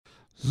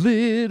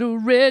Little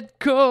red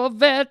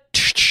Corvette.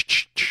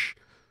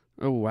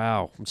 Oh,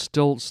 wow. I'm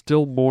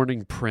still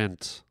mourning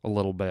Prince a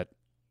little bit.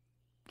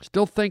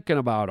 Still thinking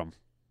about him.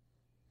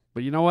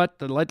 But you know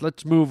what?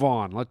 Let's move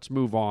on. Let's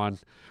move on.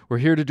 We're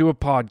here to do a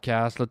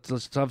podcast.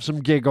 Let's have some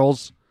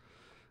giggles.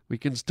 We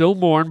can still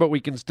mourn, but we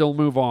can still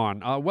move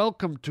on.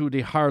 Welcome to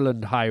the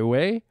Harland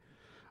Highway.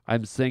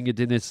 I'm saying it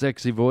in a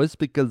sexy voice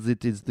because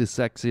it is the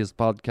sexiest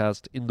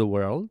podcast in the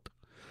world.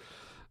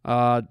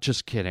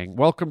 Just kidding.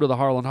 Welcome to the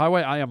Harland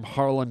Highway. I am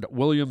Harland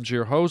Williams,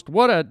 your host.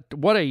 What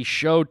a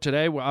show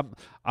today.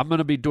 I'm going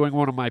to be doing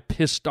one of my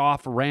pissed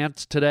off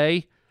rants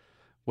today.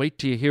 Wait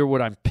till you hear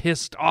what I'm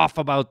pissed off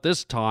about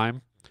this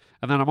time.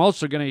 And then I'm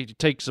also going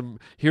to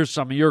hear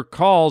some of your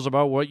calls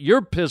about what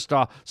you're pissed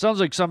off. Sounds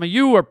like some of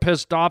you are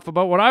pissed off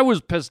about what I was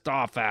pissed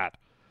off at.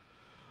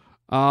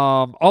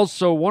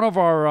 Also, one of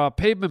our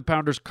pavement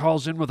pounders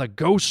calls in with a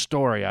ghost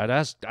story. I'd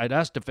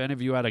asked if any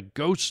of you had a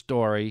ghost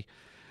story,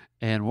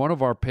 and one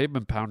of our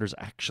pavement pounders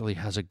actually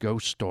has a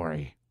ghost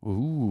story.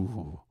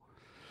 Ooh.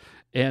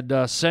 And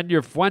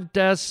Senor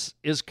Fuentes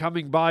is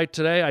coming by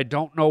today. I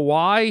don't know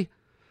why.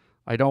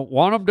 I don't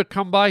want him to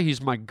come by.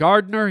 He's my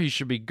gardener. He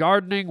should be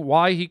gardening.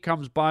 Why he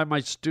comes by my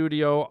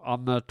studio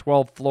on the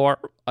 12th floor,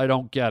 I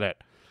don't get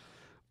it.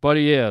 But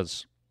he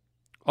is.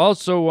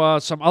 Also,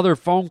 some other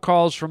phone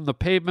calls from the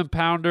pavement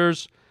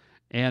pounders,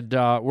 and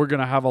we're going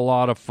to have a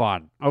lot of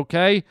fun.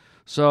 Okay?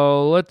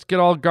 So let's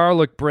get all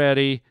garlic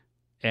bready,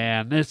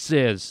 and this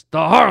is the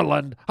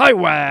Harland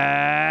Highway!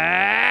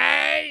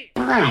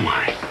 Where am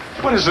I?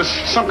 What is this,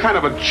 some kind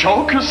of a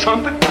joke or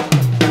something?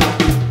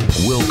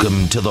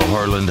 Welcome to the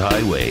Harland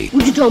Highway.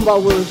 What you talking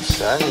about, Willis?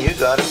 Son, you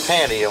got a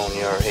panty on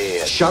your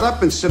head. Shut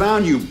up and sit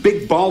down, you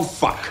big bald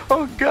fuck.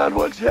 Oh, God,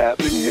 what's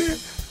happening here?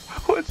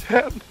 What's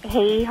happening?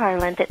 Hey,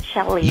 Harland, it's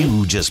Shelley.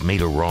 You just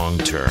made a wrong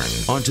turn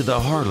onto the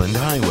Harland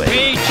Highway.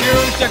 We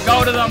choose to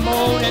go to the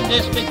moon in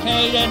this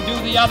decade and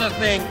do the other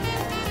thing.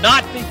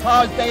 Not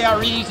because they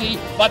are easy,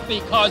 but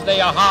because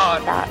they are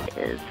hard. That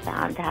is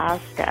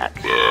fantastic.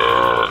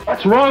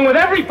 What's wrong with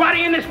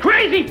everybody in this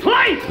crazy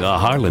place? The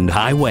Harland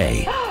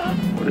Highway.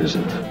 What is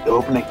it? The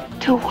opening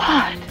To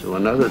what? to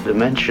another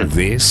dimension.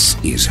 This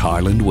is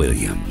Harland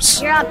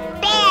Williams. You're a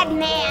bad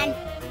man.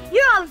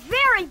 You're a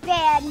very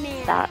bad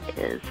man. That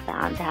is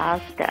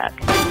fantastic.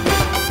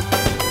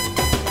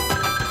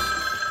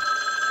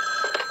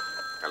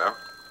 Hello?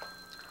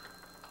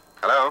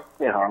 Hello?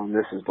 Hey Harlan,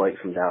 this is Blake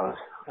from Dallas.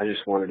 I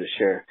just wanted to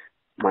share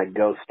my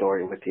ghost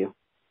story with you.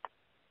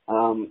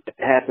 It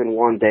happened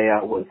one day.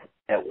 I was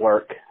at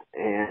work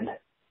and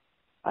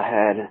I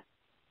had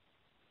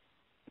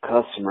a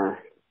customer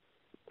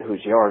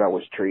whose yard I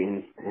was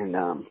treating, and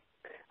I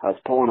was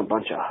pulling a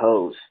bunch of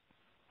hose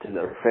to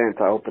the fence.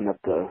 I opened up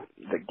the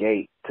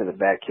gate to the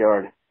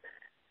backyard,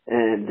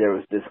 and there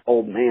was this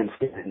old man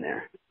standing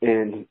there,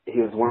 and he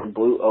was wearing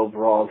blue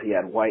overalls. He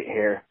had white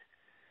hair.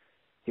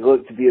 He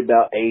looked to be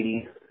about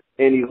 80,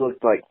 and he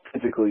looked like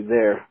physically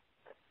there,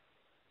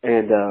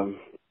 and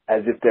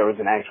as if there was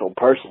an actual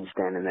person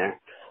standing there.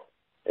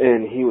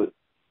 And he was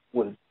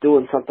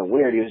doing something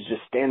weird. He was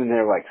just standing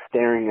there, like,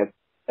 staring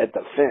at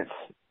the fence,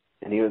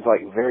 and he was,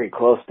 like, very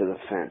close to the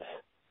fence,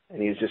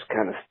 and he was just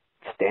kind of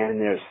standing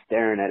there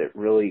staring at it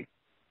really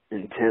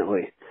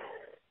intently.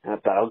 And I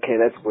thought, okay,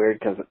 that's weird,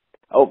 because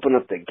I opened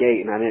up the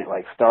gate, and I didn't,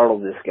 like, startle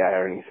this guy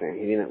or anything.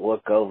 He didn't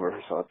look over,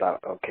 so I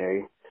thought,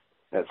 okay,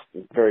 that's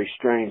very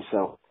strange.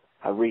 So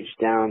I reached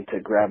down to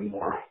grab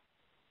more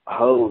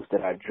hose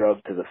that I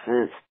drove to the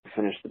fence to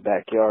finish the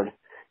backyard,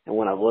 and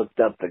when I looked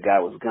up, the guy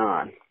was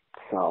gone.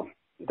 So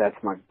that's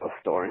my ghost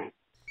story.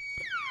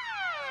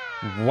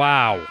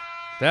 Wow.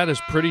 That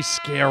is pretty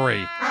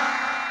scary.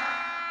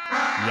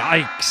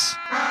 Yikes.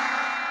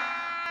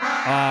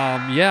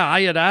 Yeah,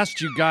 I had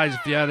asked you guys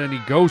if you had any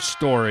ghost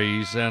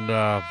stories, and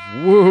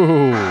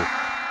whoa,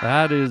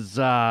 that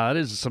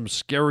is some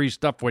scary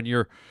stuff when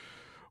you're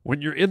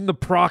in the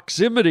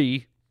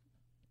proximity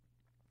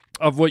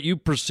of what you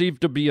perceive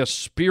to be a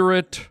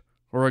spirit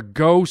or a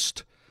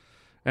ghost.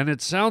 And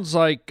it sounds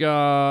like,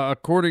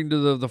 according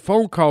to the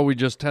phone call we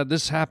just had,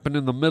 this happened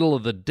in the middle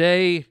of the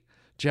day.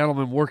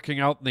 Gentleman working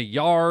out in the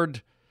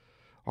yard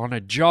on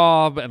a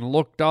job and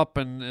looked up,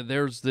 and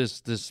there's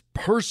this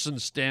person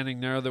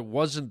standing there that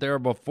wasn't there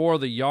before.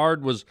 The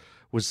yard was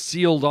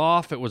sealed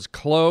off. It was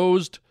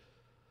closed.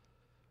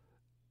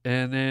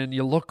 And then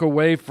you look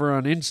away for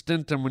an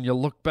instant, and when you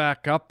look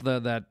back up,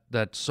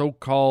 that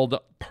so-called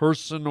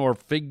person or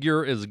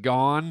figure is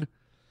gone.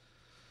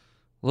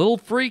 A little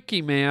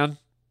freaky, man.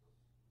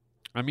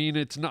 I mean,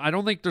 I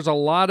don't think there's a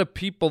lot of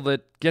people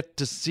that get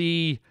to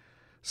see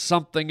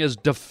something as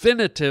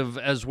definitive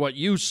as what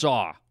you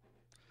saw.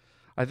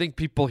 I think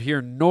people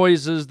hear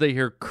noises, they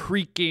hear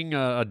creaking,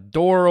 a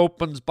door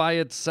opens by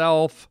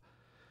itself.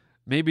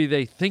 Maybe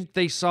they think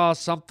they saw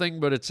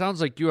something, but it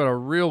sounds like you had a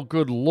real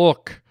good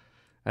look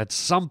at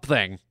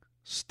something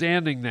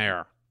standing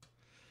there.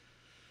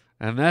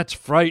 And that's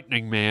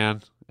frightening,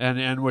 man.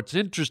 And what's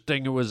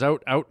interesting, it was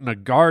out in a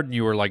garden.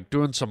 You were like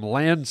doing some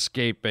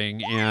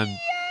landscaping and...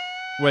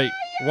 Wait,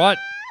 what?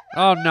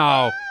 Oh,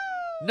 no.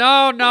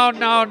 No, not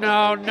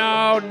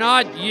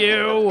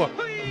you.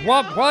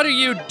 What are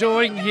you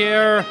doing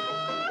here?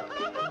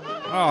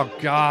 Oh,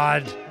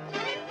 God.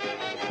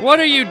 What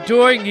are you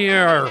doing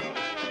here?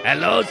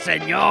 Hello,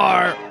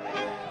 senor.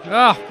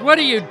 Oh, what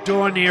are you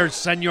doing here,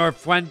 Senor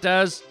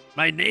Fuentes?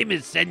 My name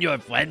is Senor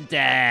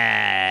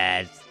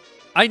Fuentes.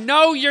 I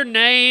know your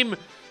name.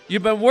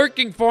 You've been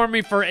working for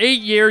me for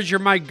 8 years. You're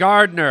my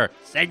gardener.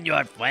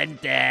 Senor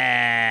Fuentes.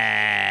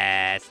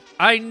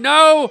 I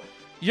know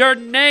your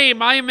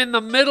name. I am in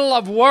the middle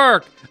of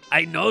work.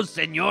 I know,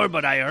 senor,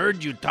 but I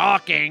heard you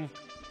talking.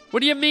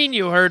 What do you mean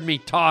you heard me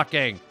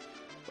talking?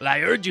 Well, I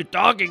heard you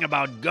talking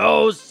about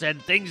ghosts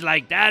and things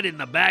like that in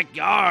the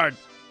backyard.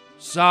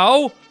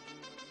 So?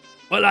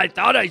 Well, I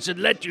thought I should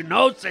let you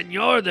know,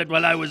 senor, that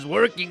while I was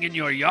working in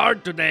your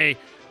yard today,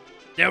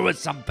 there was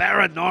some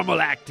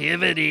paranormal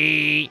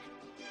activity.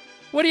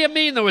 What do you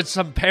mean there was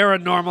some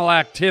paranormal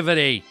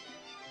activity?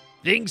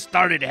 Things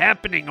started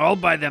happening all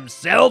by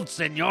themselves,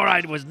 senor.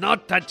 I was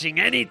not touching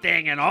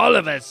anything, and all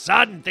of a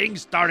sudden,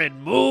 things started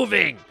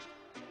moving.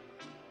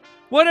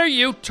 What are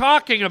you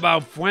talking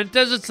about,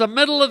 Fuentes? It's the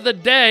middle of the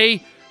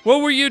day.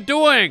 What were you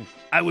doing?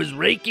 I was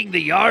raking the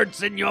yard,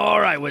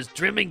 senor. I was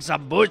trimming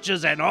some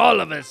bushes, and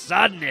all of a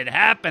sudden it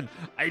happened.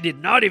 I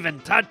did not even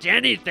touch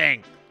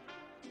anything.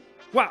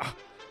 Well,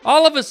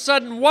 all of a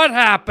sudden, what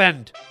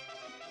happened?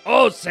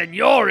 Oh,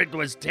 senor, it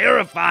was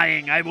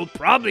terrifying. I will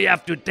probably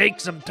have to take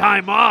some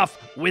time off,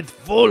 with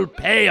full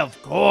pay, of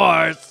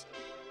course.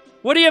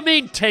 What do you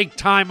mean, take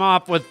time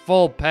off with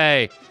full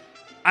pay?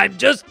 I'm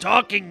just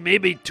talking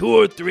maybe 2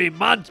 or 3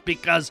 months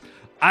because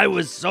I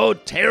was so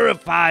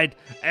terrified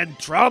and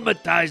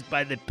traumatized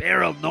by the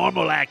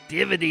paranormal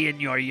activity in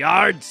your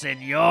yard,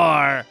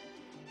 senor.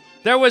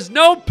 There was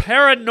no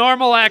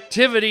paranormal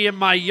activity in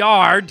my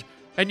yard,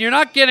 and you're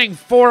not getting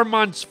 4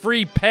 months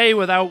free pay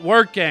without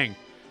working.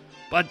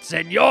 But,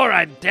 senor,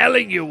 I'm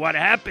telling you, what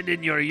happened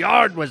in your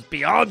yard was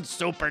beyond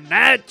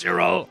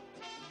supernatural.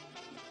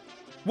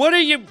 What are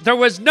you... There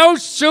was no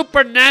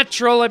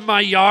supernatural in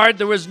my yard.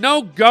 There was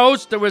no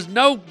ghost. There was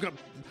no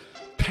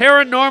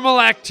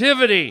paranormal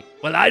activity.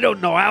 Well, I don't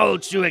know how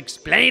else to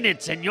explain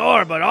it,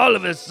 senor, but all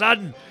of a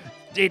sudden,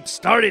 it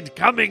started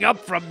coming up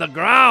from the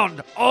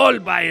ground all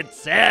by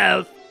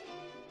itself.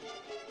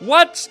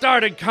 What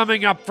started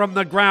coming up from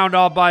the ground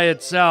all by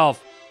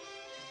itself?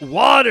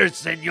 Water,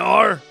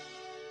 senor.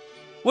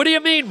 What do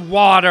you mean,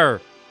 water?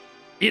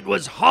 It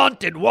was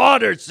haunted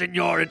water,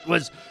 senor. It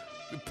was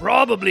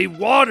probably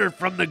water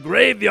from the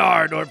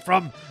graveyard or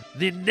from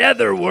the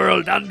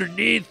netherworld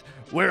underneath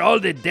where all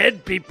the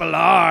dead people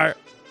are.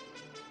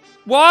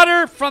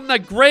 Water from the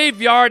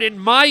graveyard in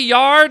my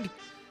yard?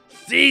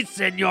 Si,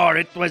 senor.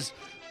 It was,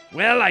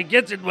 well, I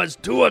guess it was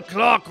 2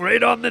 o'clock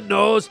right on the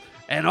nose,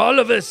 and all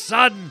of a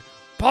sudden,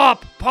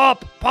 pop,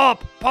 pop,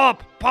 pop,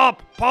 pop,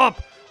 pop,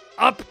 pop,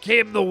 up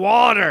came the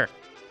water.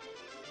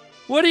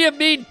 What do you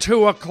mean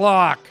 2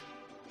 o'clock?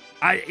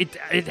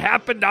 It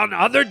happened on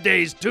other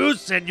days too,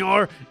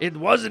 senor. It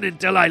wasn't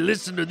until I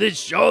listened to this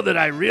show that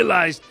I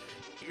realized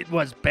it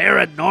was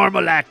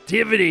paranormal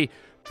activity,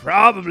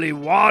 probably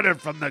water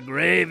from the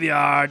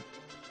graveyard.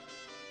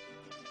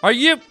 What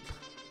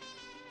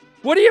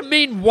do you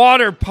mean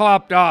water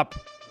popped up?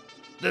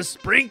 The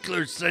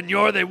sprinklers,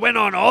 senor, they went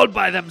on all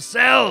by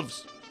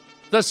themselves.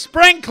 The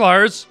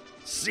sprinklers?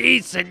 Si,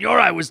 senor,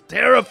 I was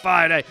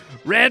terrified. I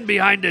ran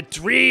behind a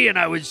tree and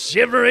I was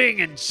shivering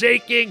and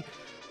shaking.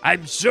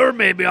 I'm sure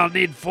maybe I'll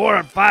need 4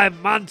 or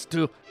 5 months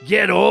to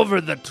get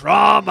over the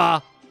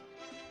trauma.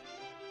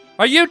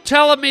 Are you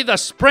telling me the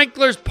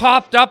sprinklers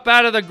popped up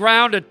out of the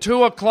ground at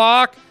 2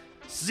 o'clock?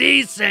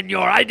 Si,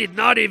 senor, I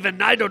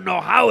don't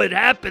know how it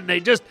happened. They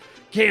just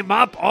came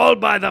up all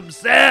by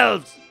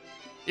themselves.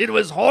 It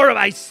was horrible.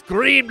 I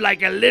screamed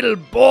like a little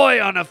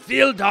boy on a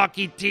field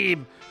hockey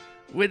team,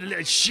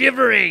 with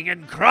shivering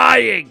and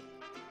crying.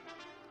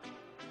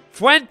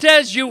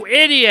 Fuentes, you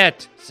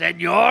idiot!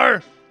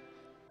 Senor?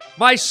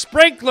 My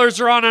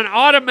sprinklers are on an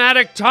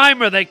automatic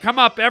timer. They come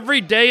up every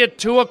day at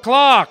 2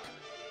 o'clock.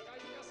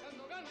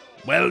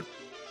 Well,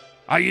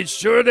 are you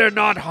sure they're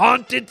not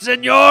haunted,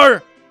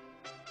 senor?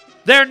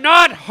 They're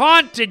not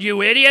haunted,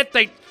 you idiot.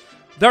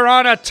 They're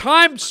on a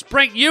timed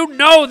sprink. You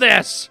know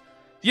this.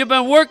 You've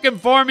been working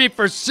for me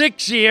for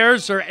 6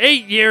 years or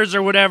 8 years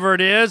or whatever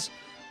it is.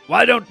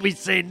 Why don't we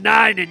say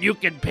 9 and you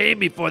can pay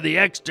me for the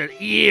extra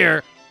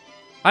year?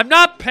 I'm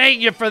not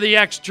paying you for the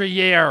extra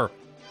year.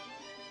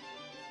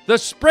 The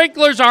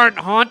sprinklers aren't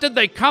haunted.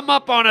 They come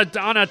up on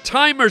a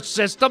timer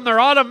system. They're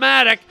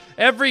automatic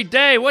every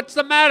day. What's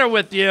the matter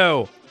with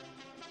you?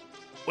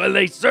 Well,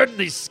 they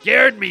certainly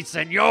scared me,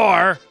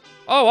 senor.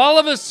 Oh, all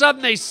of a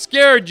sudden they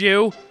scared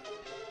you.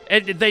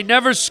 And they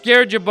never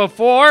scared you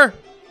before?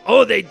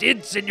 Oh, they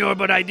did, senor,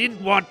 but I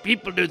didn't want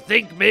people to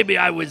think maybe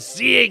I was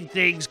seeing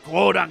things,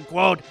 quote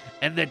unquote,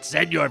 and that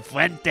Senor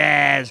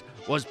Fuentes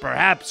was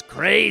perhaps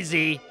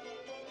crazy.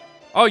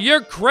 Oh,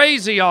 you're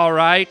crazy, all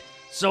right.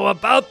 So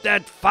about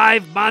that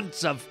 5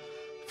 months of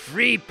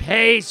free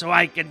pay so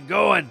I can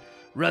go and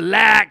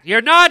relax.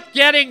 You're not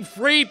getting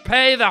free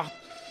pay.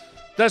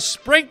 The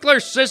sprinkler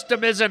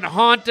system isn't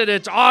haunted,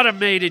 it's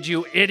automated,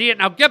 you idiot.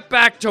 Now get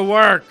back to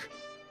work.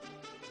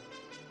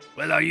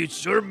 Well, are you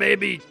sure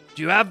maybe...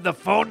 Do you have the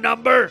phone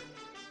number?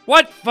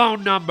 What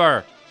phone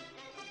number?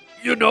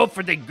 You know,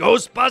 for the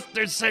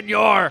Ghostbusters,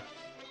 senor.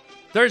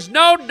 There's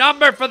no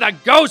number for the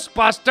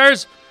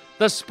Ghostbusters.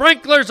 The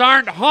sprinklers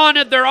aren't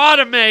haunted, they're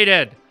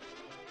automated.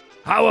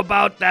 How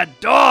about that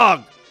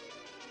dog?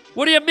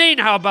 What do you mean,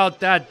 how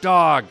about that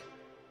dog?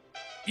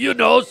 You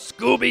know,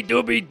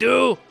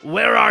 Scooby-Dooby-Doo,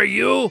 where are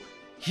you?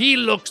 He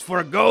looks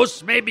for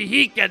ghosts. Maybe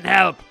he can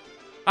help.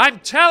 I'm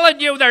telling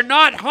you, they're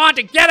not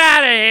haunted. Get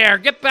out of here.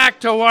 Get back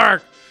to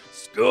work.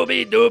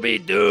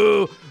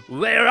 Scooby-Dooby-Doo,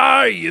 where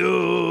are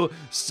you?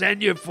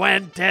 Senor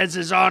Fuentes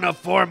is on a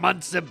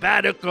 4-month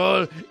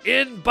sabbatical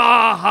in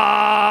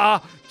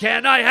Baja.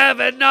 Can I have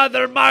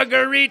another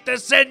margarita,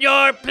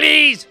 senor,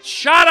 please?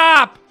 Shut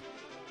up.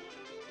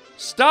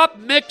 Stop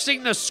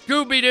mixing the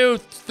Scooby-Doo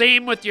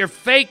theme with your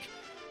fake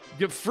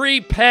free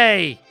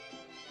pay.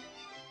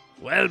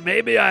 Well,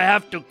 maybe I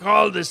have to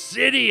call the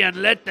city and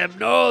let them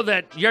know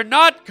that... You're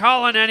not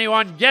calling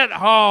anyone. Get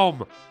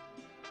home.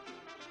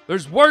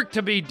 There's work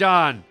to be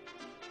done.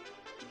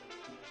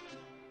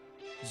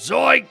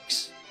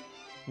 Zoinks!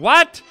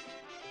 What?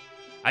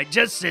 I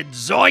just said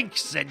zoinks,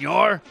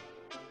 senor.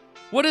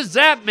 What does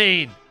that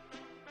mean?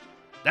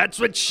 That's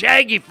what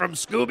Shaggy from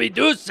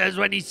Scooby-Doo says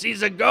when he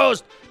sees a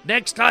ghost.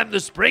 Next time the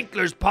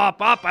sprinklers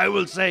pop up, I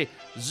will say,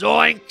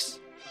 zoinks.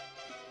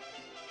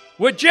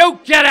 Would you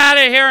get out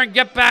of here and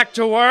get back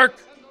to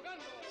work?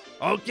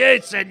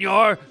 Okay,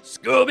 senor.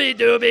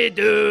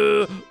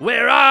 Scooby-Dooby-Doo,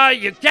 where are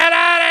you? Get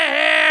out of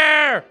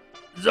here!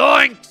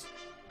 Zoinks!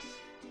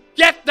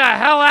 Get the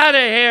hell out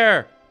of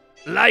here!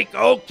 Like,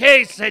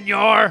 okay,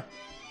 senor.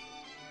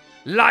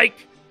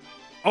 Like,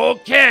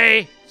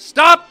 okay.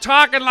 Stop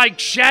talking like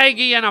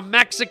Shaggy in a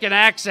Mexican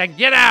accent.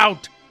 Get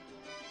out!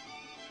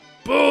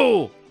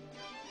 Boo!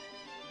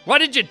 What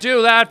did you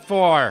do that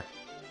for?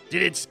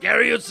 Did it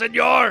scare you,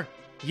 senor?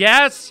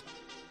 Yes?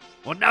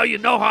 Well, now you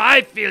know how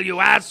I feel, you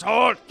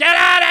asshole. Get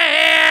out of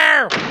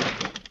here!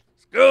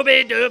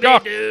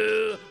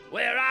 Scooby-Dooby-Doo,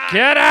 where are you?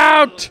 Get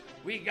out!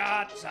 We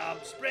got some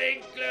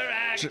sprinkler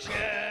action.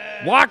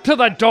 Walk to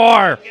the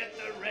door. Get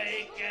the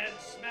rake and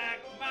smack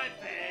my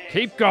face.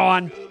 Keep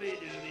going.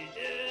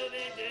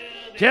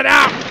 Get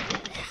out!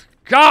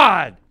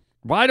 God!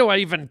 Why do I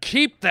even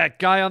keep that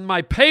guy on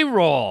my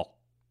payroll?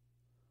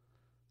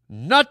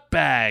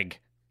 Nutbag.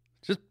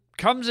 Just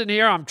comes in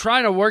here, I'm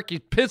trying to work, he's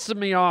pissing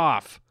me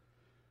off.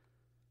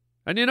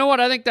 And you know what?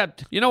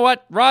 You know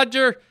what,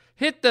 Roger?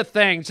 Hit the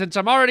thing. Since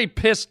I'm already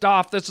pissed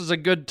off, this is a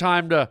good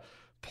time to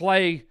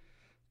play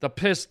the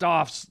pissed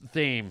off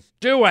theme.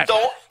 Do it.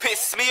 Don't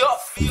piss me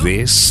off.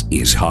 This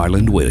is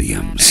Harland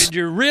Williams. And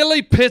you're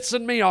really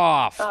pissing me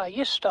off. Oh,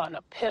 you're starting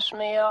to piss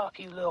me off,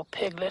 you little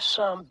piglet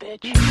son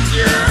bitch.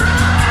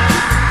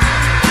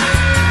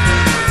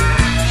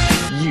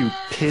 You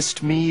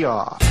pissed me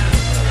off.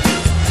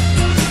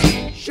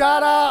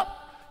 Shut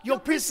up! You're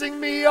pissing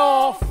me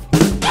off.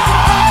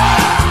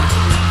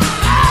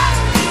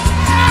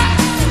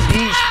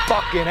 These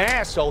fucking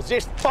assholes.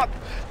 These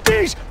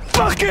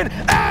fucking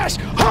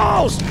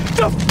assholes!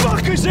 The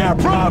fuck is their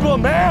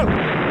problem, man?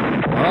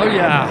 Oh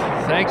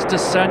yeah, thanks to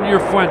Senor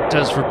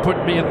Fuentes for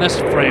putting me in this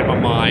frame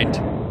of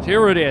mind.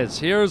 Here it is.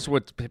 Here's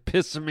what's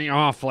pissing me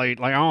off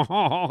lately.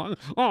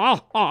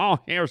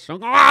 Here's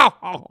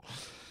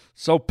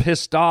so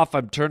pissed off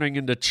I'm turning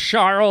into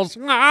Charles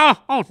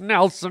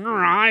Nelson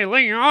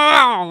Riley.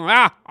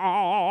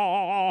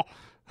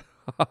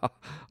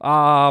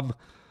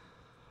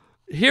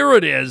 Here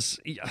it is.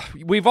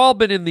 We've all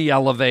been in the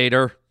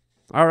elevator.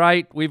 All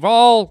right, we've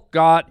all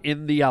got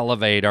in the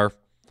elevator.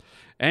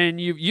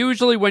 And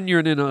usually when you're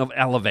in an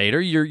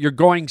elevator, you're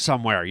going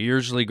somewhere. You're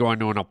usually going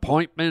to an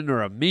appointment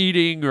or a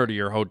meeting or to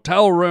your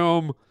hotel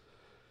room.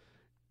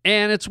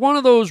 And it's one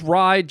of those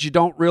rides you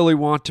don't really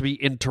want to be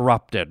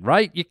interrupted,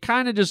 right? You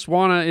kind of just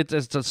want to,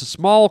 it's a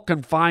small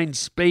confined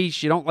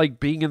space. You don't like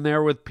being in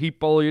there with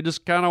people. You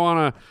just kind of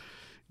want to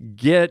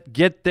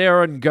get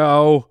there and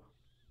go.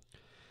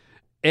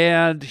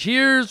 And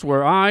here's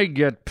where I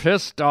get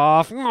pissed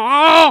off.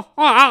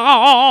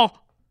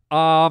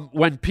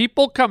 When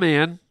people come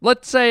in,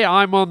 let's say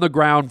I'm on the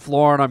ground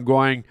floor and I'm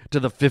going to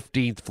the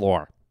 15th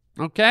floor.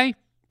 Okay?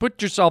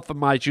 Put yourself in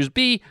my shoes.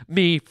 Be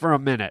me for a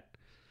minute.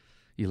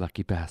 You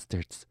lucky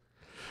bastards.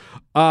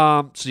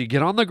 So you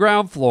get on the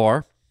ground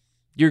floor,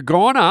 you're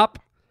going up,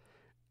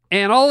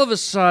 and all of a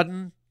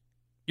sudden,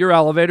 your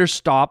elevator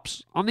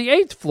stops on the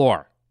 8th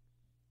floor.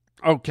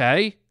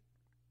 Okay?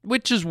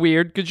 Which is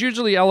weird, because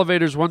usually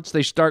elevators, once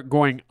they start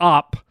going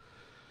up,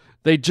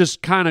 they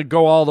just kind of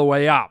go all the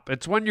way up.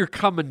 It's when you're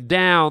coming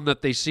down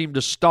that they seem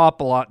to stop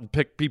a lot and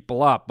pick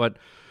people up. But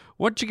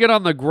once you get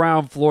on the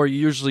ground floor, you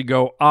usually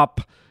go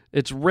up.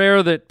 It's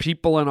rare that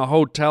people in a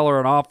hotel or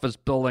an office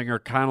building are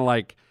kind of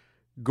like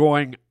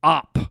going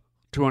up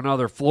to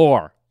another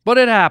floor. But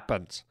it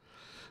happens.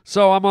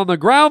 So I'm on the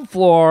ground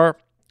floor.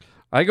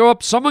 I go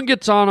up. Someone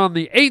gets on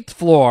the 8th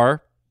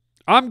floor.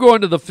 I'm going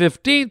to the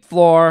 15th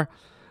floor.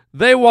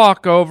 They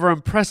walk over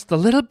and press the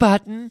little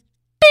button.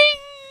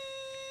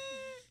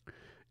 Bing!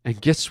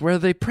 And guess where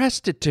they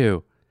pressed it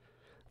to?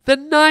 The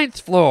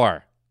 9th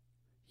floor.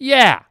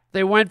 Yeah,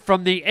 they went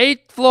from the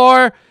 8th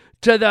floor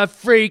to the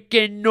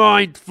freaking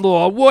 9th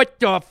floor. What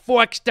the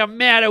fuck's the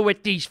matter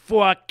with these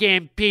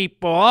fucking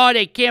people? Oh,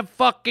 they can't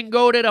fucking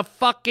go to the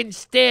fucking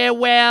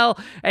stairwell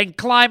and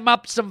climb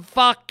up some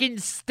fucking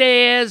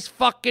stairs,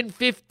 fucking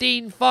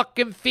 15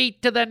 fucking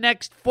feet to the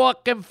next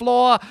fucking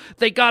floor.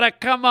 They gotta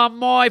come on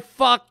my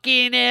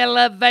fucking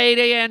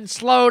elevator and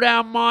slow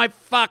down my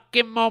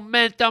fucking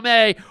momentum.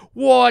 Hey,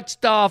 what's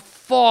the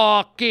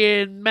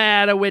fucking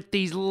matter with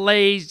these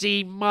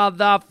lazy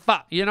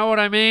motherfuckers? You know what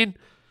I mean?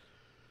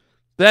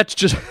 That's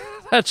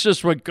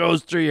just what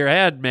goes through your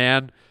head,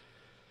 man.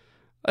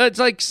 It's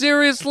like,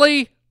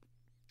 seriously?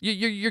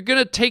 You're going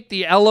to take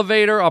the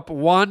elevator up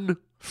one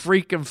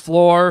freaking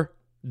floor,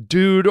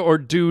 dude or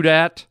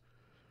dudette?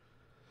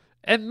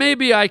 And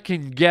maybe I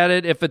can get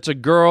it if it's a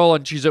girl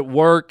and she's at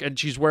work and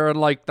she's wearing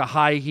like the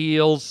high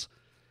heels,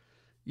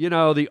 you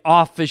know, the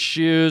office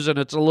shoes, and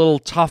it's a little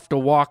tough to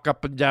walk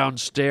up and down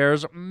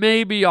stairs.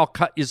 Maybe I'll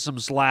cut you some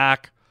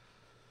slack.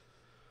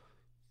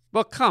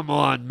 But come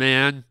on,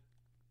 man.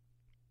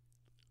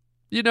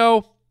 You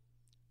know,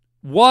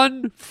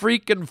 one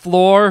freaking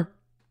floor.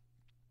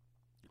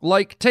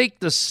 Like,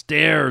 take the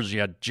stairs,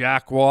 you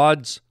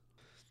jackwads.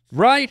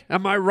 Right?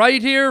 Am I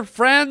right here,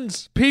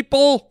 friends,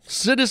 people,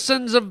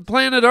 citizens of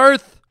planet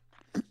Earth?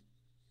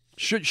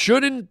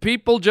 Shouldn't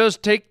people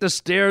just take the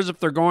stairs if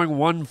they're going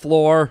one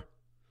floor?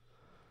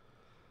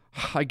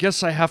 I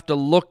guess I have to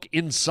look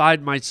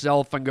inside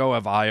myself and go,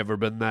 have I ever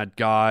been that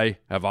guy?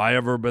 Have I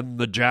ever been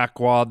the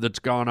jackwad that's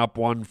gone up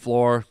one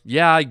floor?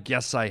 Yeah, I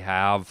guess I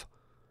have.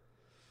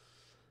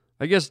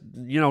 I guess,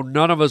 you know,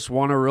 none of us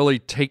want to really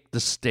take the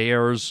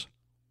stairs.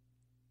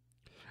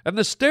 And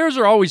the stairs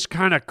are always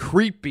kind of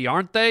creepy,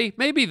 aren't they?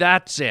 Maybe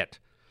that's it.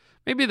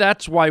 Maybe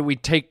that's why we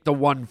take the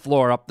one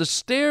floor up. The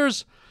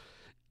stairs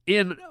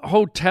in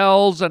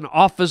hotels and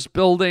office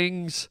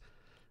buildings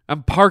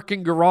and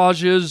parking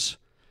garages,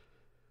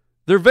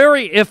 they're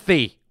very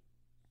iffy.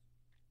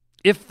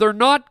 If they're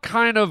not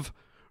kind of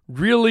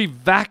really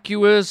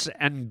vacuous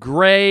and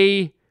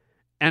gray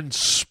and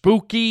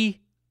spooky,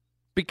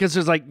 because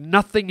there's like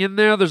nothing in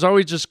there. There's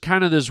always just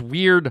kind of this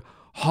weird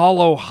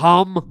hollow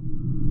hum.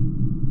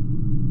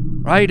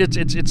 Right? It's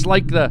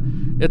like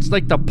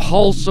the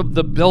pulse of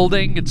the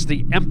building. It's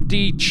the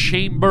empty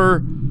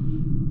chamber.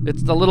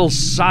 It's the little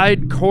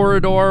side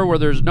corridor where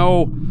there's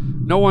no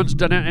one's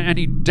done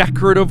any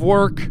decorative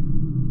work.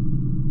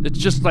 It's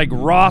just like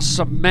raw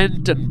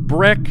cement and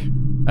brick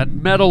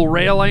and metal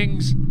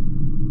railings.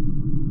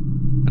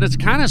 And it's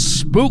kind of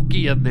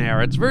spooky in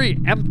there. It's very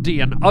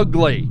empty and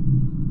ugly.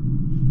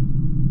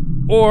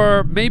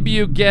 Or maybe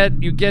you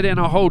get in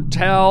a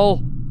hotel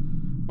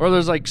where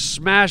there's like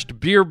smashed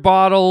beer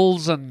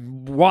bottles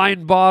and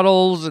wine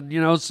bottles and,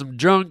 you know, some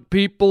drunk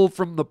people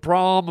from the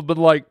prom have been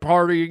like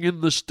partying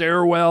in the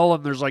stairwell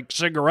and there's like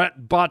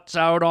cigarette butts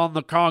out on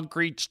the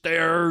concrete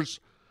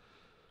stairs.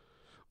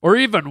 Or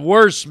even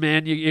worse,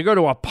 man, you go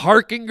to a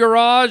parking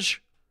garage.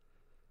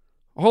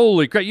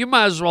 Holy crap, you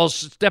might as well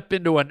step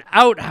into an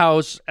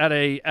outhouse at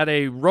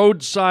a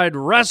roadside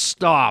rest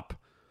stop.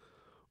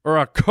 Or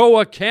a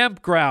Koa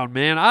campground,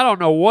 man. I don't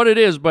know what it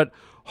is, but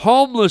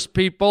homeless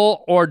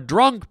people or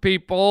drunk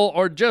people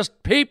or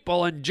just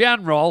people in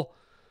general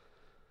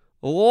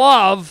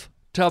love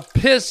to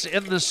piss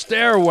in the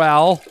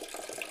stairwell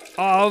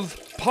of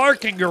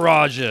parking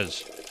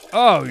garages.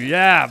 Oh,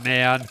 yeah,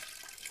 man.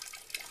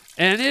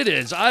 And it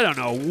is, I don't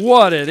know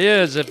what it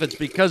is, if it's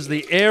because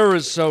the air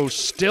is so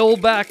still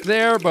back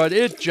there, but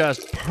it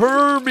just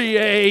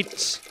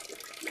permeates.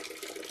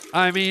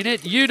 I mean,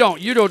 you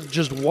don't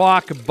just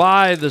walk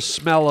by the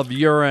smell of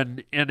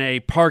urine in a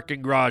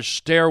parking garage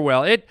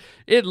stairwell. It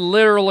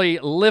literally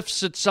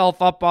lifts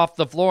itself up off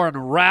the floor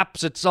and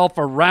wraps itself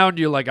around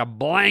you like a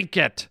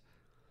blanket.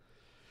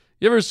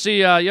 You ever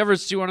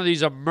see one of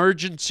these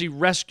emergency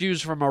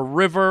rescues from a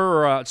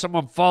river, or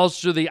someone falls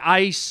through the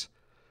ice,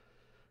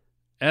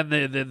 and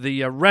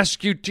the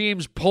rescue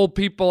teams pull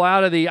people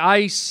out of the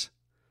ice?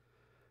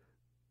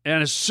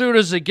 And as soon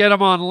as they get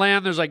them on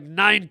land, there's like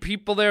 9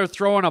 people there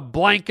throwing a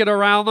blanket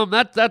around them.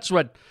 That's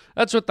what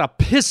the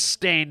piss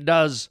stain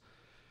does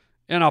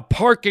in a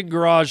parking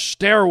garage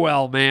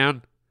stairwell,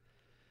 man.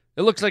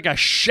 It looks like a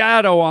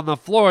shadow on the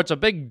floor. It's a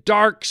big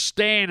dark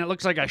stain. It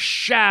looks like a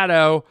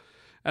shadow,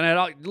 and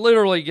it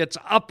literally gets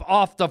up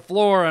off the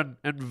floor and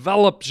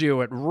envelops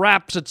you. It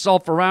wraps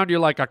itself around you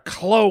like a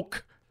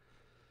cloak.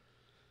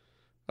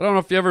 I don't know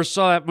if you ever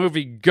saw that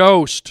movie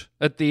Ghost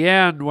at the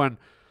end when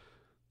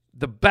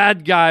the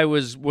bad guy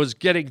was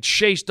getting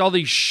chased. All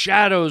these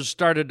shadows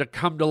started to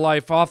come to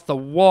life off the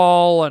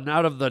wall and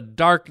out of the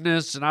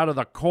darkness and out of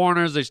the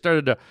corners. They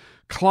started to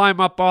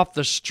climb up off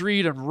the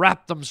street and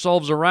wrap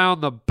themselves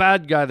around the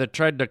bad guy that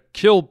tried to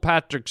kill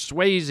Patrick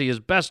Swayze, his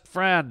best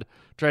friend,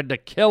 tried to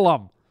kill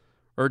him.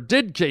 Or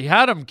he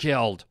had him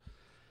killed.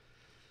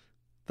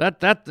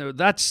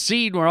 That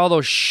scene where all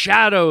those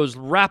shadows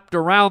wrapped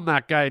around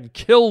that guy and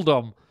killed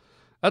him,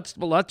 That's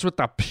what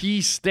the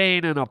pee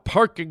stain in a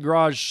parking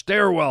garage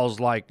stairwell's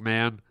like,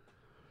 man.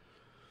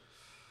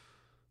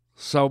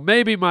 So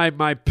maybe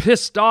my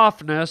pissed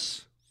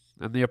offness,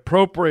 and the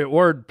appropriate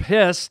word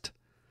pissed,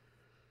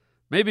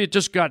 maybe it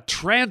just got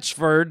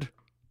transferred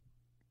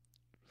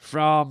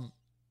from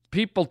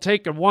people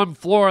taking one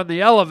floor in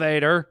the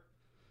elevator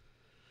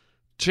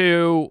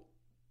to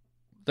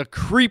the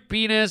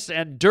creepiness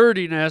and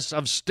dirtiness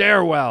of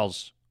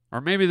stairwells.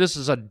 Or maybe this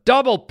is a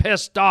double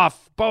pissed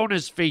off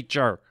bonus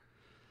feature.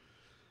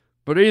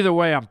 But either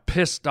way, I'm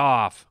pissed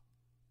off.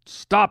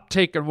 Stop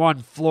taking one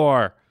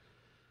floor.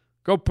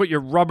 Go put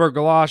your rubber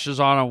galoshes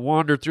on and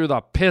wander through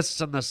the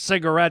piss and the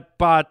cigarette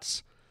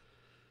butts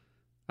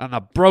and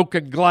the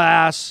broken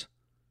glass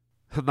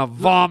and the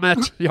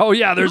vomit. Oh,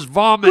 yeah, there's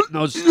vomit in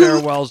those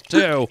stairwells,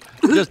 too.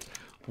 Just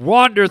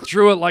wander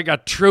through it like a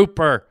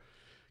trooper.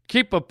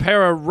 Keep a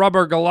pair of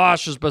rubber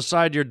galoshes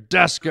beside your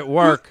desk at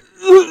work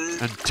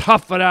and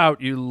tough it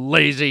out, you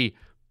lazy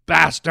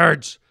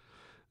bastards.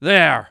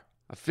 There.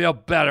 I feel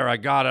better. I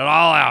got it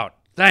all out.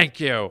 Thank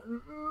you.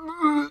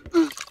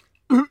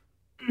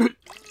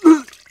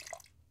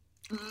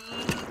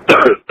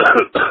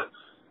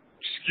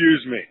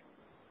 Excuse me.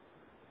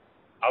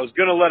 I was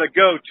going to let it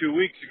go 2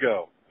 weeks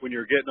ago when you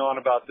were getting on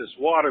about this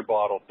water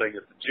bottle thing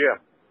at the gym.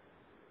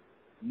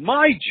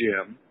 My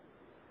gym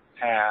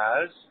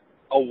has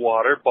a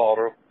water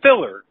bottle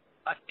filler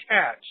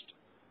attached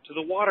to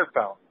the water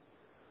fountain.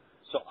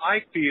 So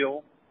I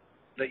feel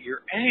that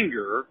your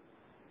anger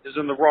is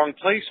in the wrong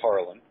place,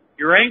 Harland.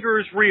 Your anger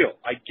is real.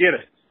 I get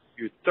it.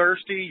 You're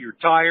thirsty, you're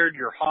tired,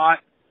 you're hot.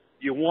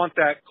 You want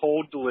that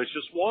cold,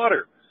 delicious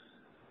water.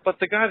 But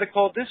the guy that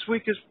called this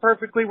week is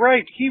perfectly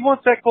right. He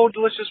wants that cold,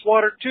 delicious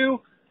water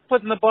too.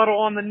 Putting the bottle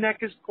on the neck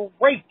is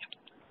great.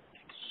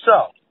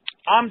 So,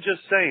 I'm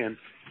just saying,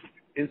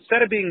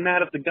 instead of being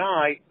mad at the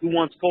guy who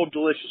wants cold,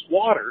 delicious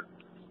water,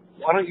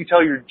 why don't you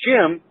tell your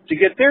gym to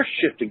get their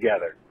shit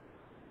together?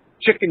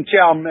 Chicken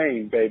chow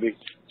mein, baby.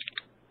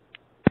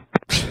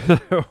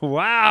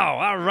 Wow,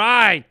 all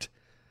right.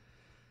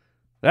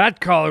 That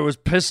caller was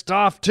pissed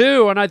off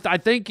too, and I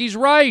think he's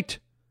right.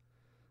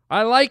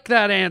 I like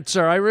that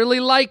answer. I really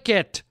like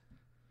it.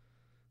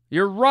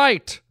 You're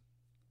right.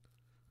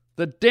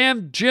 The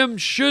damn gym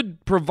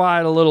should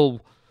provide a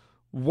little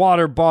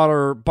water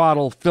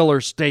bottle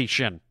filler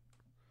station.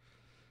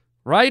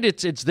 Right?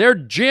 It's their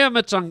gym.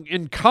 It's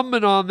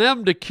incumbent on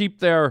them to keep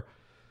their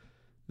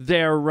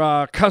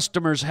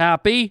customers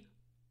happy.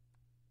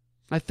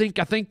 I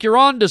think you're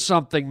onto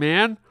something,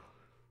 man.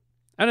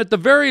 And at the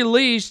very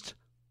least,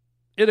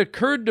 it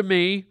occurred to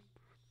me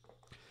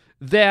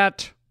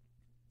that,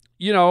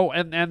 you know,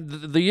 and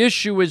the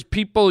issue is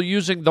people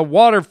using the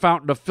water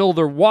fountain to fill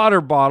their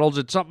water bottles.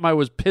 It's something I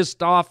was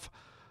pissed off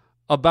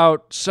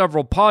about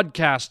several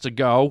podcasts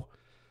ago,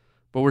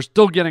 but we're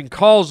still getting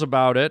calls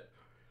about it.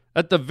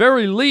 At the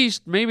very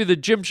least, maybe the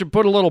gym should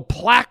put a little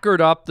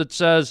placard up that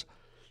says,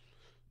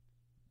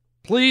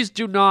 please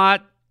do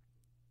not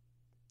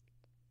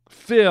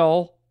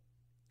fill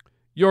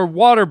your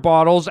water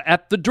bottles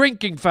at the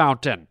drinking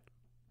fountain.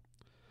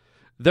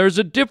 There's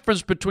a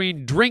difference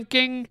between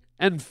drinking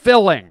and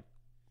filling,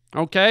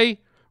 okay?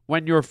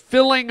 When you're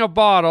filling a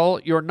bottle,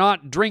 you're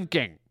not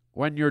drinking.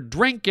 When you're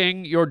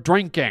drinking, you're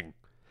drinking.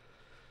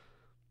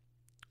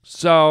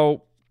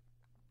 So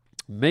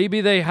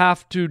maybe they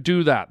have to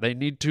do that. They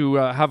need to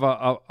have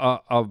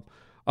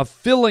a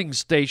filling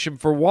station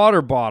for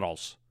water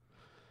bottles.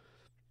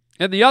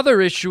 And the other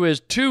issue is,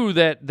 too,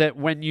 that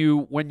when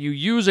you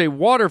use a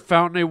water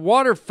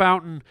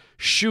fountain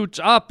shoots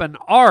up and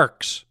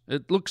arcs.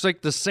 It looks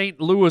like the St.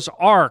 Louis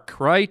Arc,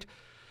 right?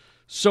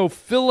 So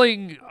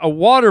filling a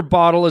water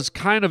bottle is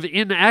kind of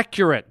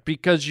inaccurate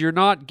because you're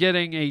not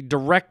getting a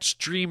direct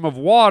stream of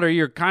water.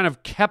 You're kind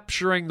of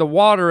capturing the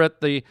water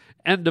at the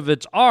end of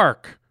its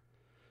arc.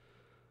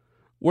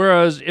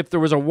 Whereas if there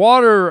was a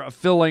water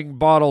filling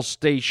bottle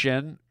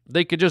station,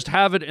 they could just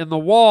have it in the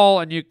wall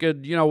and you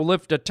could,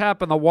 lift a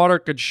tap and the water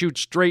could shoot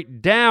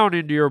straight down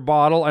into your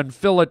bottle and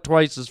fill it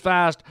twice as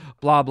fast,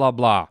 blah, blah,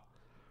 blah.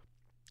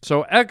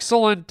 So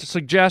excellent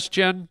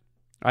suggestion.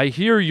 I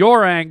hear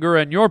your anger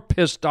and your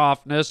pissed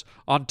offness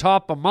on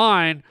top of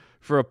mine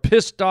for a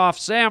pissed off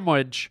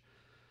sandwich.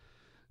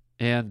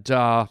 And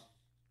I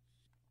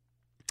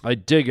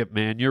dig it,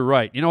 man. You're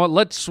right. You know what?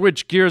 Let's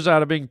switch gears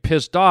out of being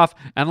pissed off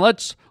and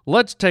let's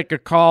take a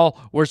call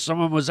where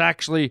someone was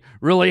actually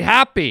really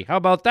happy. How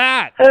about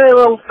that? Hey,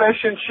 little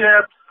fish and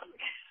chips.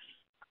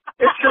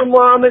 It's your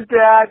mom and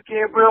dad,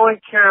 Gabriel and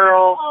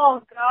Carol.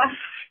 Oh,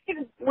 gosh.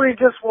 We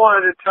just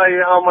wanted to tell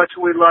you how much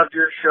we loved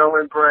your show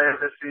in Brea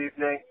this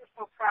evening.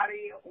 We're so proud of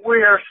you.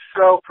 We are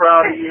so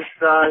proud of you,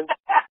 son.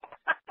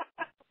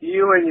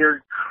 You and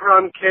your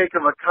crumb cake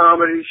of a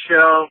comedy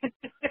show.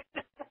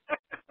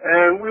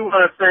 And we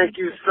want to thank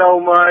you so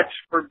much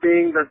for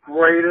being the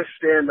greatest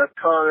stand-up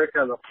comic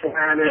on the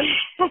planet.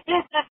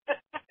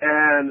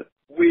 And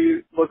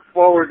we look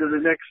forward to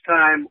the next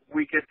time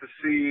we get to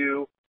see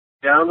you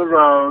down the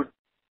road.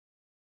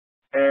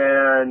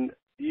 And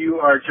you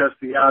are just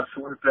the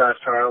absolute best,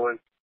 Harland.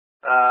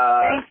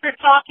 Thanks for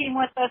talking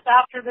with us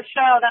after the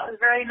show. That was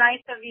very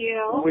nice of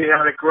you. We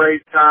had a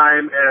great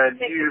time, and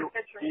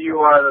you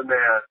are the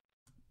man.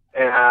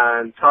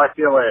 And talk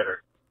to you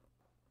later.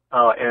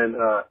 Oh, and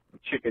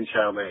chicken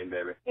chow mein,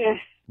 baby. Yeah.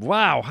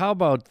 Wow, how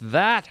about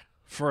that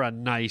for a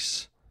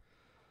nice,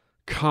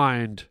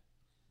 kind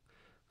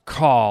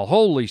call?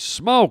 Holy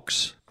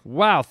smokes.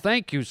 Wow,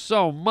 thank you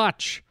so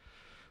much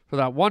for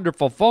that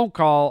wonderful phone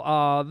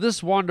call.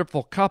 This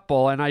wonderful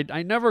couple, and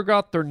I never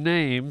got their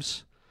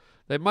names.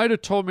 They might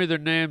have told me their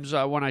names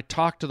when I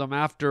talked to them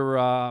after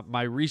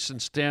my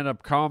recent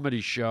stand-up comedy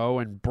show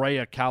in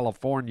Brea,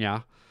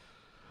 California.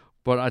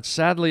 But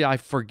sadly, I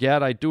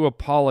forget. I do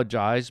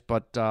apologize.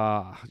 But,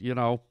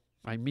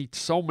 I meet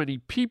so many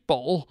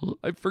people,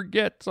 I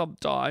forget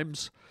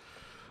sometimes.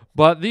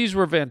 But these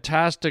were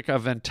fantastic, a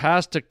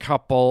fantastic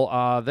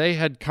couple. They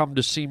had come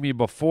to see me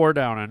before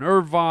down in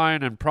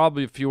Irvine and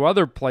probably a few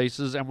other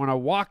places. And when I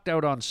walked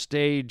out on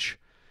stage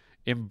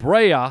in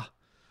Brea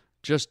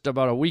just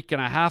about a week and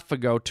a half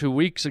ago, 2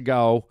 weeks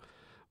ago,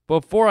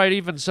 before I'd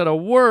even said a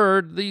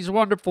word, these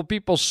wonderful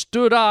people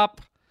stood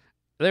up.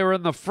 They were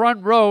in the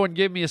front row and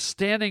gave me a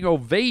standing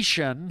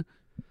ovation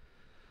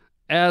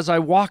as I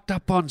walked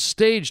up on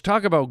stage.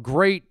 Talk about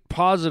great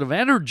positive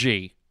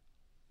energy.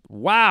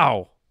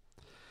 Wow.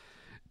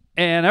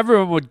 And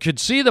everyone could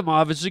see them,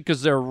 obviously,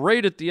 because they're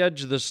right at the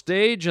edge of the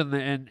stage, and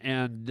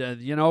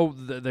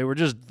they were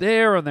just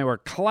there, and they were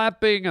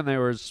clapping, and they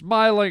were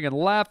smiling and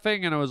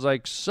laughing, and it was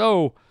like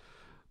so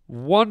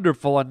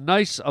wonderful and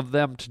nice of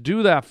them to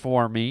do that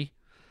for me.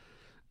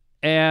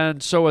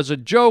 And so as a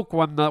joke,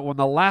 when the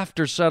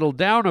laughter settled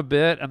down a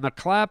bit and the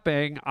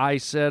clapping, I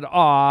said,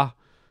 "Aw,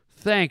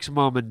 thanks,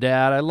 Mom and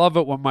Dad. I love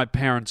it when my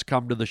parents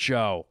come to the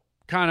show."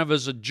 Kind of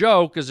as a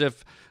joke, as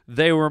if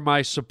they were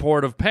my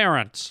supportive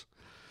parents.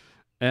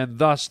 And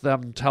thus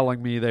them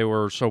telling me they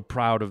were so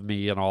proud of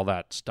me and all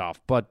that stuff.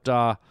 But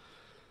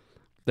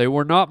they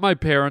were not my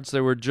parents.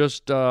 They were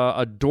just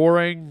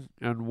adoring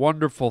and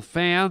wonderful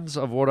fans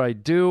of what I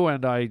do.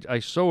 And I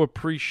so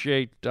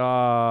appreciate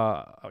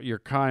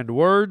your kind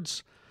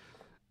words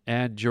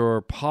and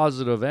your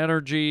positive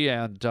energy.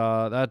 And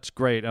that's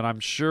great. And I'm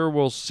sure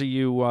we'll see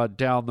you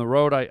down the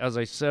road. As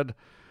I said,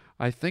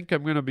 I think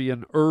I'm going to be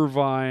in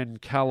Irvine,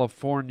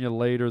 California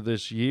later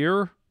this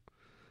year.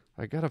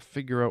 I got to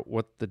figure out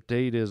what the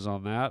date is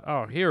on that.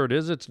 Oh, here it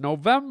is. It's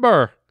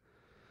November.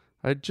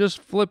 I just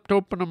flipped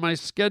open to my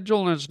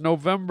schedule, and it's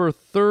November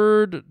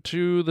 3rd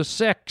to the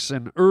 6th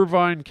in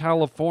Irvine,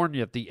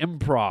 California at the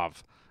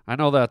Improv. I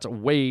know that's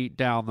way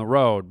down the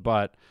road,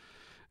 but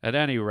at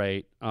any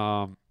rate,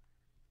 I'll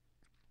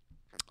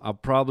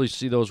probably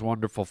see those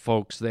wonderful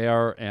folks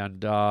there,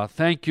 and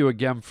thank you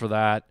again for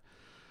that.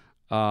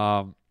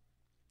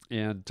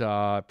 And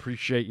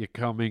appreciate you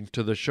coming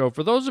to the show.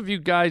 For those of you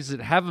guys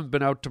that haven't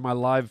been out to my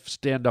live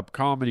stand-up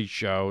comedy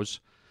shows,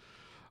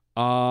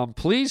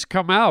 please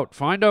come out.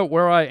 Find out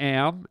where I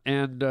am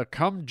and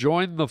come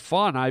join the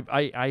fun.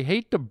 I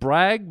hate to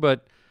brag,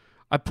 but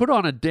I put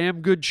on a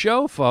damn good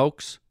show,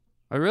 folks.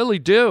 I really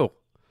do.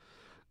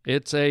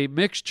 It's a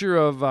mixture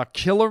of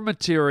killer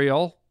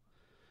material.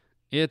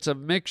 It's a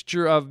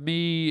mixture of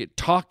me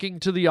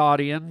talking to the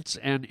audience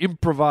and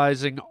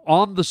improvising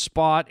on the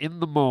spot in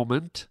the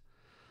moment.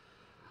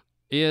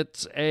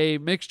 It's a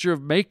mixture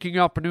of making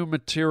up new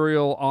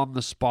material on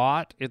the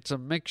spot. It's a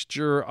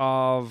mixture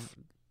of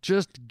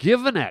just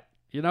giving it.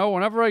 You know,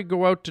 whenever I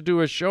go out to do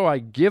a show, I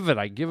give it.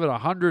 I give it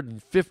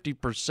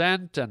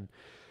 150%, and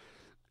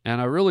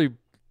I really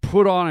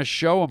put on a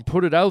show and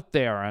put it out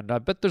there. And I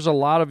bet there's a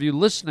lot of you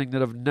listening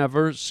that have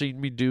never seen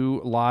me do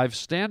live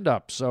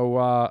stand-up.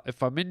 So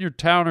if I'm in your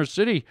town or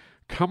city,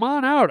 come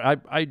on out.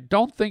 I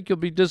don't think you'll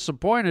be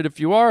disappointed.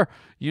 If you are,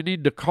 you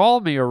need to call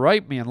me or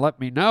write me and let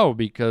me know,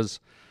 because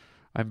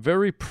I'm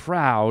very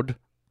proud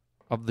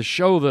of the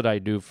show that I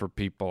do for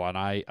people, and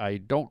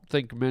I don't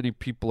think many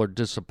people are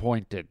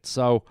disappointed.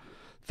 So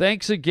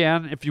thanks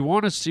again. If you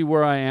want to see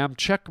where I am,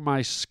 check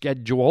my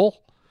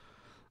schedule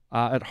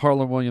at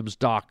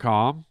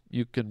harlandwilliams.com.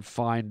 You can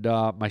find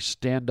my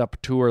stand-up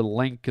tour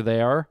link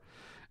there,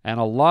 and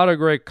a lot of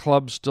great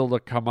clubs still to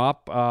come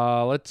up.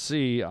 Let's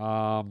see.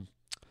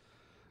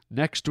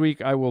 Next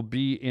week, I will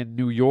be in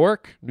New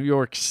York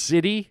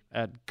City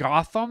at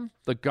Gotham,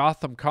 the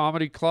Gotham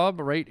Comedy Club,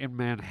 right in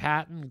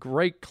Manhattan.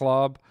 Great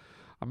club.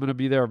 I'm going to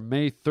be there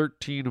May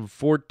 13th and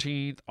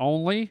 14th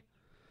only.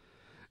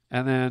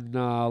 And then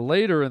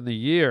later in the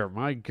year,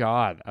 my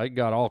God, I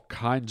got all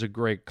kinds of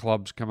great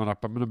clubs coming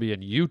up. I'm going to be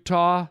in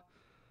Utah. I'm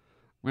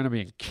going to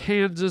be in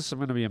Kansas. I'm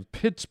going to be in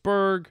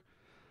Pittsburgh.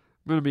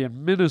 I'm going to be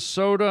in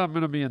Minnesota. I'm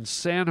going to be in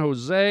San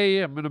Jose.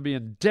 I'm going to be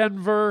in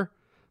Denver.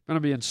 I'm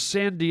going to be in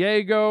San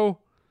Diego.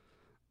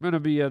 I'm going to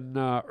be in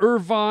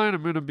Irvine.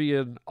 I'm going to be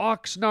in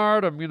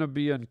Oxnard. I'm going to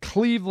be in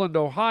Cleveland,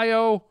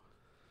 Ohio.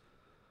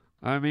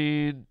 I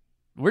mean,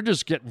 we're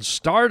just getting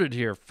started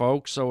here,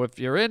 folks. So if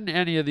you're in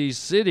any of these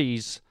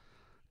cities,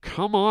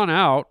 come on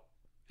out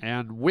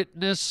and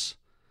witness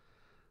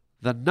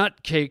the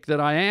nutcake that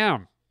I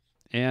am.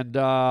 And,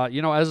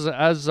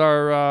 as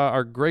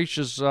our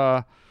gracious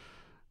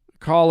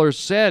caller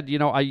said,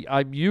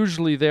 I'm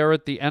usually there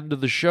at the end of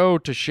the show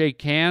to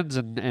shake hands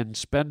and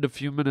spend a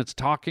few minutes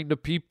talking to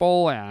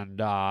people. And,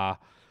 who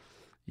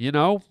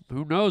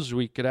knows?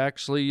 We could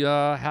actually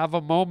have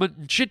a moment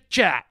and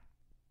chit-chat.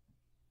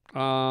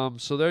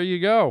 So there you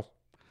go.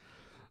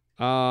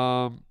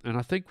 And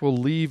I think we'll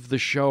leave the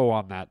show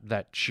on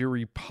that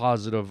cheery,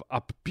 positive,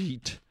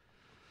 upbeat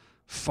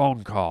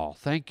phone call.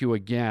 Thank you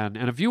again.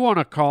 And if you want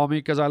to call me,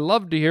 because I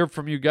love to hear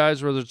from you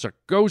guys, whether it's a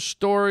ghost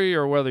story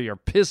or whether you're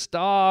pissed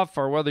off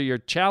or whether you're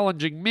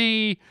challenging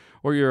me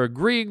or you're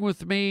agreeing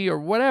with me or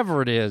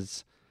whatever it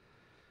is,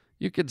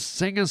 you can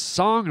sing a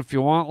song if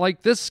you want,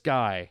 like this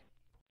guy.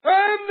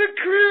 I'm the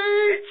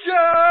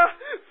creature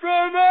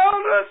from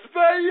outer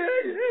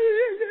space.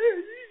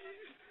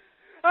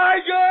 I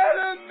got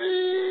a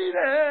mean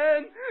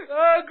and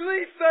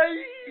ugly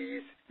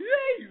face.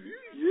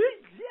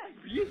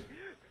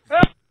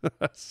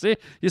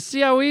 You see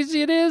how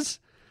easy it is?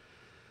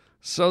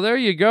 So there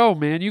you go,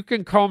 man. You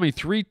can call me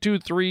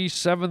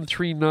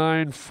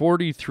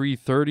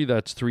 323-739-4330.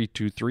 That's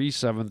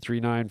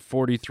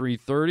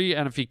 323-739-4330.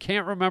 And if you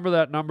can't remember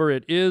that number,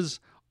 it is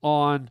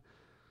on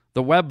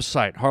the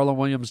website,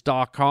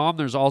 harlandwilliams.com.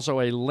 There's also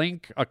a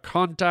link, a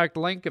contact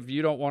link. If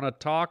you don't want to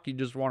talk, you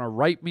just want to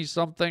write me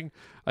something,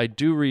 I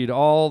do read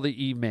all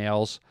the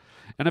emails.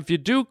 And if you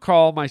do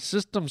call, my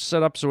system's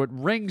set up so it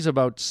rings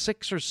about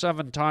 6 or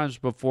 7 times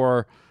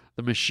before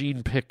the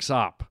machine picks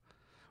up.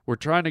 We're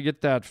trying to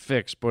get that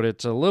fixed, but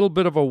it's a little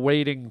bit of a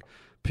waiting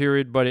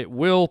period, but it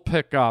will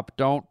pick up.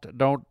 Don't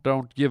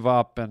give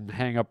up and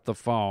hang up the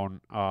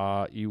phone.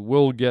 You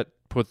will get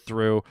put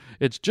through.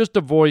 It's just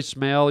a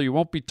voicemail. You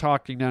won't be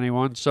talking to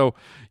anyone, so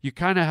you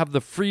kind of have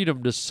the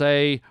freedom to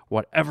say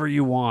whatever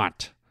you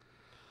want.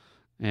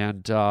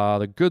 And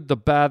the good, the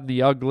bad, and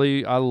the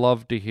ugly, I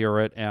love to hear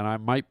it, and I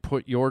might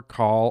put your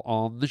call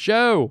on the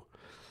show.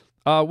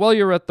 While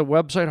you're at the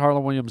website,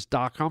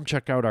 harlandwilliams.com,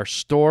 check out our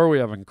store. We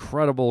have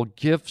incredible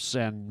gifts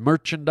and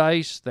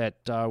merchandise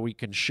that we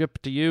can ship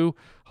to you.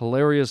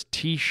 Hilarious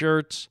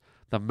T-shirts,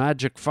 the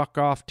Magic Fuck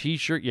Off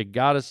T-shirt. You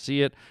got to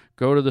see it.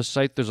 Go to the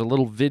site. There's a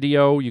little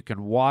video you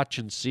can watch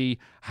and see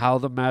how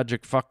the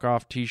Magic Fuck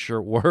Off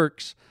T-shirt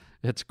works.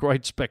 It's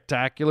quite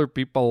spectacular.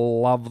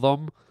 People love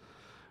them.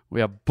 We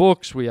have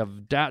books, we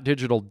have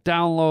digital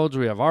downloads,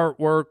 we have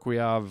artwork, we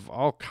have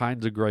all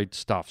kinds of great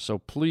stuff. So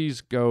please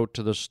go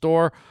to the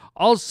store.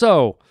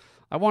 Also,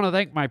 I want to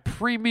thank my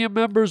premium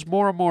members.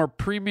 More and more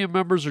premium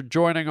members are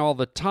joining all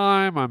the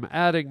time. I'm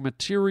adding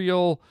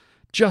material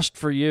just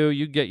for you.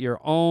 You get your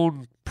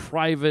own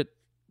private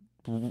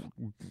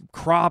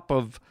crop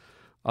of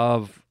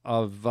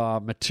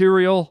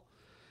material.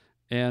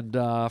 And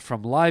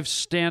from live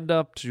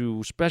stand-up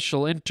to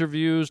special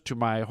interviews to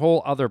my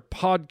whole other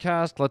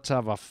podcast, Let's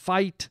Have a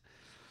Fight.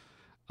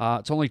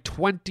 It's only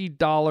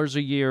 $20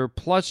 a year,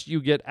 plus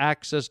you get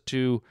access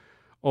to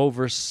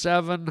over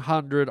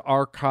 700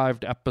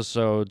 archived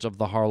episodes of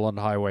the Harland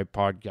Highway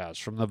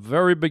podcast, from the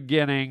very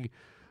beginning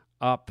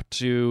up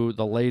to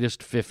the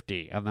latest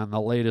 50. And then the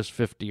latest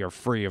 50 are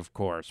free, of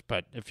course.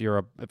 But if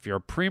you're a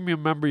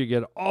premium member, you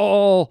get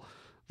all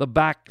the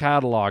back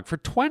catalog for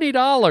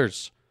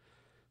 $20.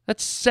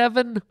 That's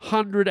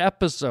 700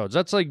 episodes.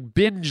 That's like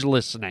binge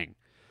listening.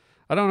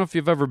 I don't know if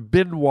you've ever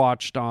binge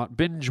watched on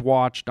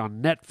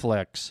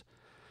Netflix,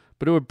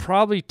 but it would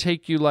probably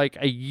take you like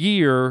a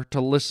year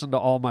to listen to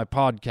all my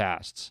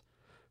podcasts.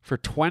 For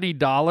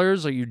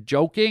 $20? Are you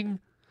joking?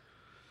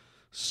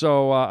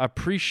 So I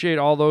appreciate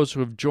all those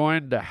who have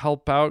joined to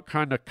help out.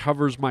 Kind of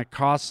covers my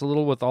costs a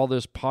little with all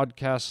this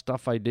podcast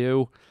stuff I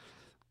do.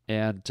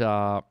 And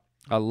I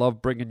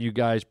love bringing you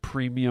guys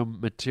premium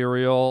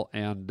material.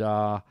 And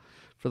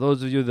for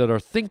those of you that are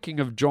thinking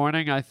of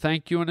joining, I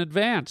thank you in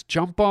advance.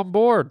 Jump on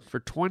board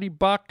for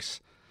 $20.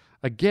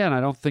 Again,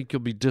 I don't think you'll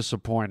be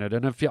disappointed.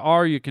 And if you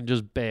are, you can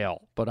just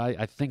bail. But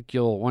I think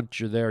once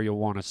you're there, you'll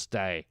want to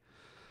stay.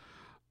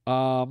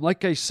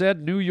 Like I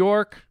said, New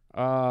York,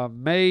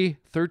 May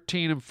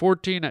 13 and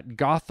 14 at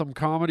Gotham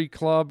Comedy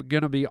Club.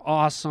 Going to be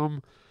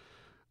awesome.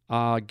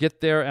 Get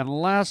there. And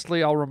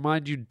lastly, I'll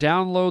remind you,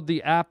 download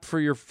the app for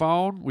your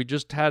phone. We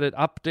just had it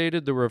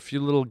updated. There were a few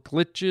little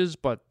glitches,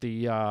 but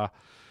the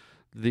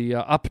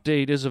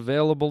update is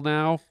available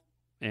now,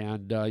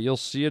 and you'll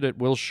see it. It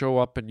will show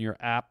up in your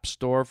app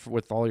store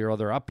with all your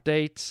other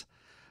updates.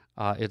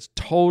 It's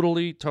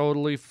totally,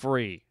 totally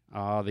free.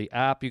 The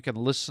app, you can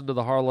listen to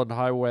the Harland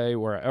Highway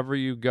wherever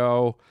you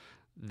go.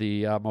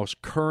 The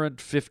most current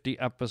 50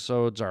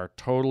 episodes are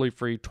totally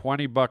free,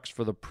 $20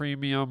 for the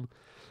premium,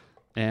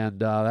 and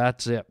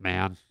that's it,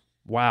 man.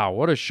 Wow,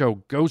 what a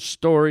show. Ghost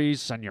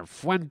stories, Senor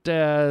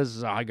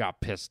Fuentes. I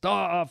got pissed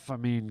off. I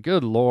mean,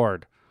 good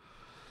Lord.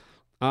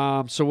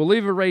 So we'll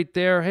leave it right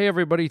there. Hey,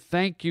 everybody,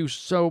 thank you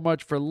so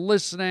much for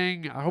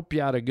listening. I hope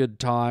you had a good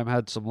time,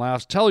 had some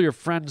laughs. Tell your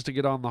friends to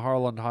get on the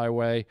Harland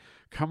Highway.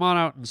 Come on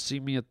out and see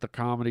me at the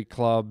comedy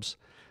clubs.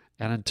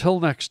 And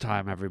until next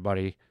time,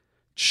 everybody,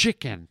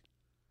 chicken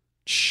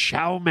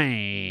chow mein,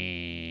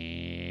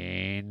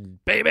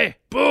 baby.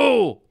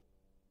 Boo!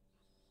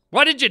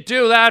 What did you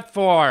do that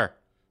for?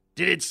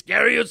 Did it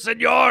scare you,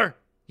 senor?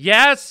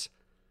 Yes?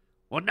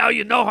 Well, now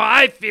you know how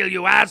I feel,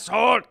 you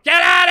asshole.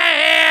 Get out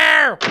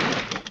of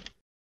here!